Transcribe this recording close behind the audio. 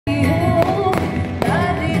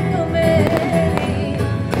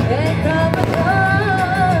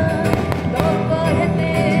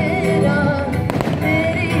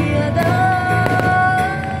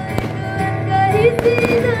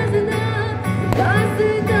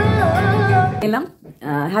এলাম।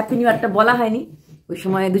 Happy new ইয়ারটা বলা হয়নি, ওই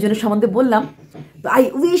সময় দুজনের সম্বন্ধে বললাম। তো I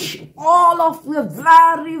wish all of you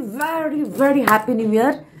very very very happy new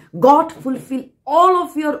year. God fulfil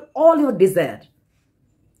all your desire.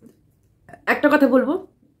 একটা কথা বলবো,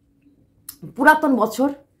 পুরাতন বছর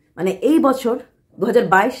মানে এই বছর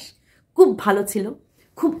 2022 খুব ভালো ছিল,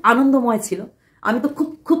 খুব আনন্দময় ছিল। আমি তো খুব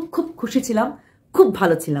খুব খুব খুশি ছিলাম, খুব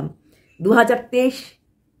ভালো ছিলাম। 2023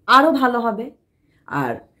 আরও ভালো হবে।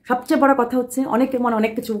 আর সবচেয়ে বড় কথা হচ্ছে, অনেকের মনে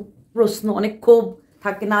অনেক কিছু প্রশ্ন, অনেক ক্ষোভ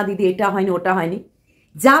থাকে, না দিদি এটা হয়নি ওটা হয়নি।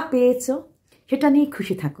 যা পেয়েছো সেটা নিয়ে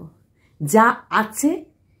খুশি থাকো, যা আছে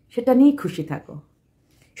সেটা নিয়ে খুশি থাকো।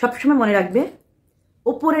 সবসময় মনে রাখবে,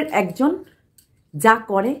 ওপরের একজন যা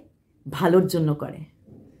করে ভালোর জন্য করে।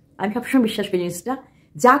 আমি সবসময় বিশ্বাস করি জিনিসটা,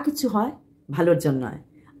 যা কিছু হয় ভালোর জন্য হয়।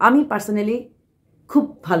 আমি পার্সোনালি খুব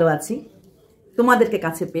ভালো আছি তোমাদেরকে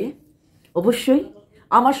কাছে পেয়ে। অবশ্যই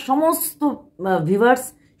আমার সমস্ত ভিউয়ার্স,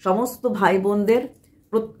 সমস্ত ভাই বোনদের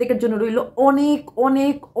প্রত্যেকের জন্য রইল অনেক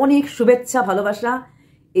অনেক অনেক শুভেচ্ছা, ভালোবাসা।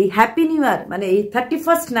 এই হ্যাপি নিউ ইয়ার মানে এই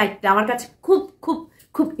 31st নাইটটা আমার কাছে খুব খুব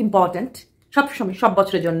খুব ইম্পর্ট্যান্ট। সবসময়, সব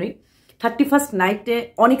বছরের জন্যই 31st নাইটে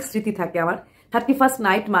অনেক স্মৃতি থাকে আমার। 31st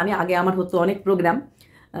নাইট মানে আগে আমার হতো অনেক প্রোগ্রাম।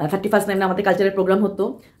 31st নাইটে আমাদের কালচারাল প্রোগ্রাম হতো,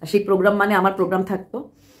 আর সেই প্রোগ্রাম মানে আমার প্রোগ্রাম থাকতো।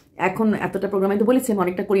 এখন এতটা প্রোগ্রাম আমি তো বলেছি আমি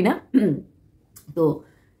অনেকটা করি না। তো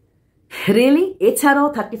রিয়েলি এছাড়াও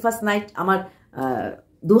 31st নাইট আমার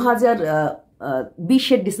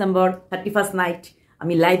 2020 ডিসেম্বর 31st নাইট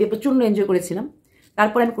আমি লাইভে প্রচণ্ড এনজয় করেছিলাম।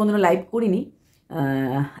 তারপরে আমি কোনোদিনও লাইভ করিনি,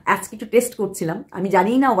 আজকে একটু টেস্ট করছিলাম। আমি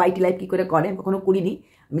জানি না ওয়াইটি লাইভ কী করে করে, আমি কখনো করিনি।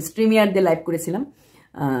 আমি স্ট্রিমিয়ার দিয়ে লাইভ করেছিলাম।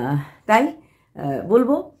 তাই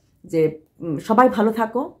বলবো যে সবাই ভালো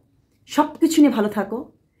থাকো, সব কিছু নিয়ে ভালো থাকো।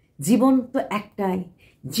 জীবন তো একটাই,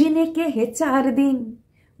 जीने के है 4 दिन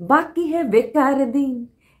बाकी है बेकार दिन,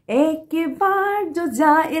 एक बार जो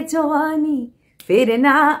जाए जवानी फिर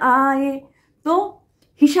ना आए। তো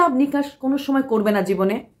হিসাব নিকাশ কোনো সময় করবে না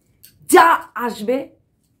জীবনে, যা আসবে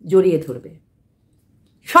জড়িয়ে ধরবে।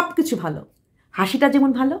 সব কিছু ভালো, হাসিটা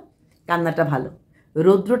যেমন ভালো, কান্নাটা ভালো,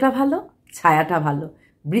 রৌদ্রটা ভালো, ছায়াটা ভালো,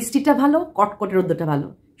 বৃষ্টিটা ভালো, কটকটে রৌদ্রটা ভালো,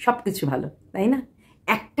 সব কিছু ভালো, তাই না?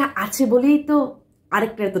 একটা আছে বলেই তো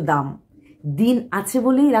আরেকটার এত দাম। দিন আছে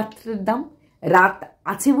বলেই রাত্রের দাম, রাত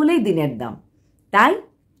আছে বলেই দিনের দাম। তাই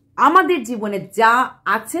আমাদের জীবনে যা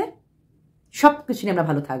আছে সব কিছু নিয়ে আমরা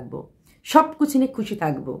ভালো থাকবো, সব কিছু নিয়ে খুশি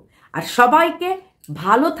থাকবো। আর সবাইকে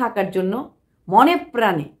ভালো থাকার জন্য মনে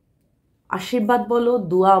প্রাণে আশীর্বাদ বলো,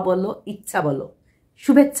 দোয়া বলো, ইচ্ছা বলো,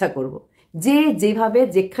 শুভেচ্ছা করব। যে যেভাবে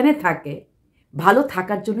যেখানে থাকে ভালো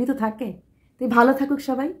থাকার জন্যই তো থাকে। তাই ভালো থাকুক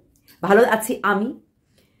সবাই, ভালো আছি আমি।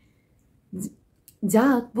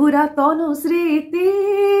 যাক পুরাতন স্মৃতি,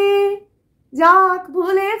 যাক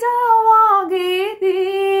ভুলে যাওয়া আগে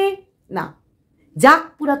না, যাক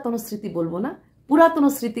পুরাতন স্মৃতি বলবো না, পুরাতন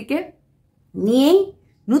স্মৃতিকে নিয়েই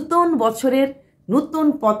নতুন বছরের নতুন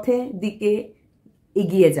পথে দিকে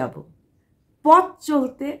এগিয়ে যাব। পথ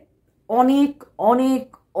চলতে অনেক অনেক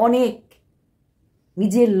অনেক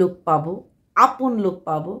নিজের লোক পাবো, আপন লোক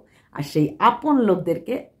পাবো, আর সেই আপন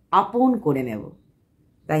লোকদেরকে আপন করে নেব,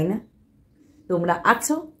 তাই না? তোমরা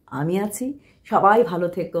আছো, আমি আছি, সবাই ভালো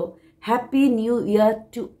থেকো। Happy new year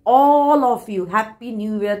to all of you, happy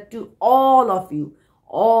new year to all of you,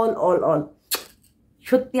 all.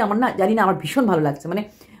 সত্যি আমার না, জানি না, আমার ভীষণ ভালো লাগছে, মানে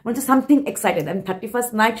মনে হচ্ছে সামথিং এক্সাইটেড। আমি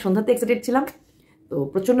 31st নাইট সন্ধ্যাতে এক্সাইটেড ছিলাম, তো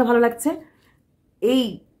প্রচণ্ড ভালো লাগছে। এই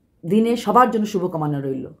দিনে সবার জন্য শুভকামনা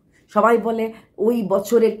রইল। সবাই বলে ওই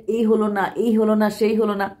বছরের এই হলো না, এই হলো না, সেই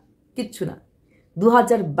হলো না, কিচ্ছু না।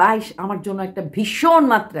 2022 আমার জন্য একটা ভীষণ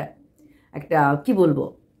মাত্রা, একটা কি বলবো,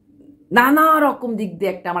 নানা রকম দিক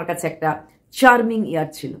দিয়ে একটা আমার কাছে একটা চার্মিং ইয়ার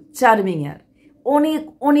ছিল, চার্মিং ইয়ার। অনেক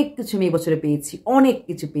অনেক কিছু আমি এই বছরে পেয়েছি, অনেক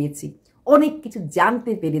কিছু পেয়েছি, অনেক কিছু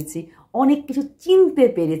জানতে পেরেছি, অনেক কিছু চিনতে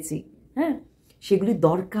পেরেছি। হ্যাঁ, সেগুলি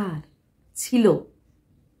দরকার ছিল।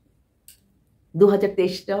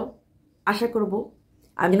 2023টাও আশা করব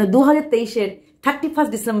আমি যেন 2023-এর 31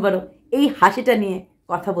 ডিসেম্বরও এই হাসিটা নিয়ে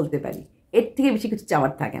কথা বলতে পারি। এর থেকে বেশি কিছু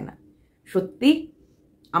চাওয়ার থাকে না। সত্যি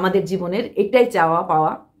আমাদের জীবনের এটাই চাওয়া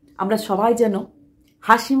পাওয়া, আমরা সবাই যেন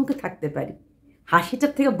হাসি মুখে থাকতে পারি।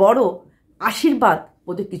 হাসিটার থেকে বড় আশীর্বাদ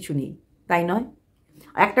বোধহয় কিছু নেই, তাই নয়?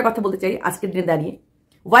 একটা কথা বলতে চাই আজকের দিনে দাঁড়িয়ে,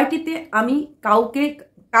 ওয়াইটিতে আমি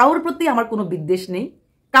কারোর প্রতি আমার কোনো বিদ্বেষ নেই,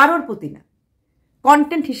 কারোর প্রতি না।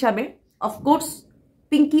 কন্টেন্ট হিসাবে অফকোর্স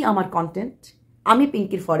পিঙ্কি আমার কন্টেন্ট, আমি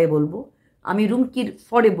পিঙ্কির ফরে বলবো, আমি রুমকির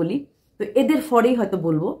ফরে বলি, তো এদের ফরেই হয়তো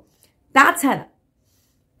বলবো।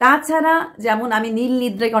 তাছাড়া যেমন আমি নীল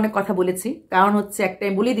নিদ্রাকে অনেক কথা বলেছি, কারণ হচ্ছে একটা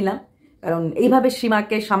আমি বলে দিলাম, কারণ এইভাবে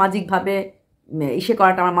সীমাকে সামাজিকভাবে ইসে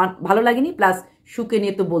করাটা আমার ভালো লাগেনি, প্লাস সুকে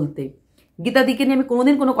নিয়ে তো বলতে, গীতাদিকে নিয়ে আমি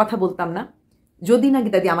কোনোদিন কোনো কথা বলতাম না, যদি না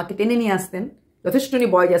গীতাদি আমাকে টেনে নিয়ে আসতেন, যথেষ্ট উনি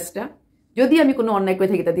বয়োজ্যেষ্ঠা, যদি আমি কোনো অন্যায় করে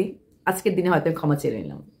থাকি গীতাদি আজকের দিনে হয়তো ক্ষমা চেয়ে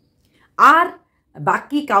নিলাম। আর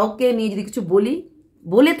বাকি কাউকে নিয়ে যদি কিছু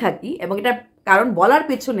বলে থাকি, এবং এটার কারণ বলার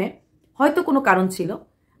পেছনে হয়তো কোনো কারণ ছিল,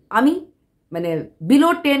 আমি মানে বিলো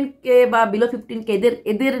 10K বা বিলো 15K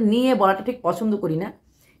এদের নিয়ে বলাটা ঠিক পছন্দ করি না।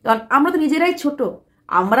 কারণ আমরা তো নিজেরাই ছোট,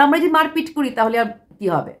 আমরা যদি মারপিট করি তাহলে আর কি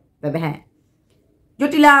হবে। তবে হ্যাঁ,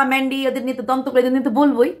 জটিলা, ম্যান্ডি, এদের নিয়ে তো দন্তক, এদের নিয়ে তো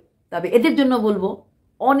বলবোই, তবে এদের জন্য বলবো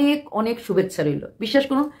অনেক অনেক শুভেচ্ছা রইল। বিশ্বাস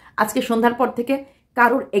করুন, আজকে সন্ধ্যার পর থেকে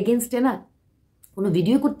কারোর এগেনস্টে না কোনো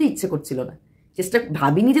ভিডিও করতে ইচ্ছে করছিল না। চেষ্টা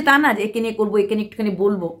ভাবিনি যে তা না যে একে নিয়ে করবো, একে নিয়ে একটুখানি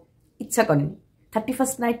বলবো, ইচ্ছা করেনি।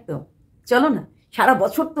 31st নাইট তো চলো না, সারা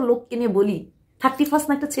বছর তো লোককে নিয়ে বলি, 31st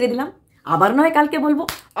নাইটটা ছেড়ে দিলাম, আবার নয় কালকে বলবো,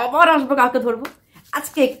 আবার আসবো, কাউকে ধরবো।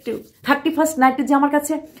 আজকে একটু 31st নাইটে যে আমার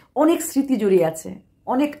কাছে অনেক স্মৃতি জড়িয়ে আছে,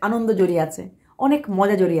 অনেক আনন্দ জড়িয়ে আছে, অনেক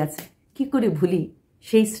মজা জড়িয়ে আছে। কি করে ভুলি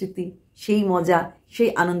সেই স্মৃতি, সেই মজা, সেই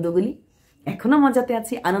আনন্দগুলি? এখনো মজাতে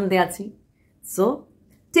আছি, আনন্দে আছি। So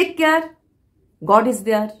take care, god is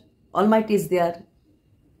there, Almighty is there.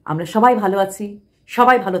 আমরা সবাই ভালো আছি,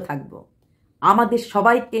 সবাই ভালো থাকবো। আমাদের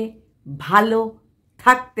সবাইকে ভালো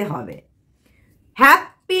থাকতে হবে।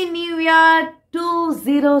 Happy new year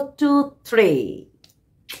 2023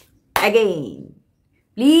 again.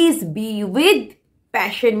 Please be with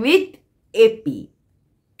passion with AP.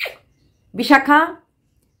 Bishakha,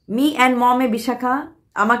 me and মমে Bishakha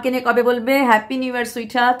আমাকে নিয়ে কবে বলবে happy new year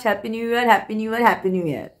sweetheart, happy new year, happy new year, happy new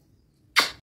year?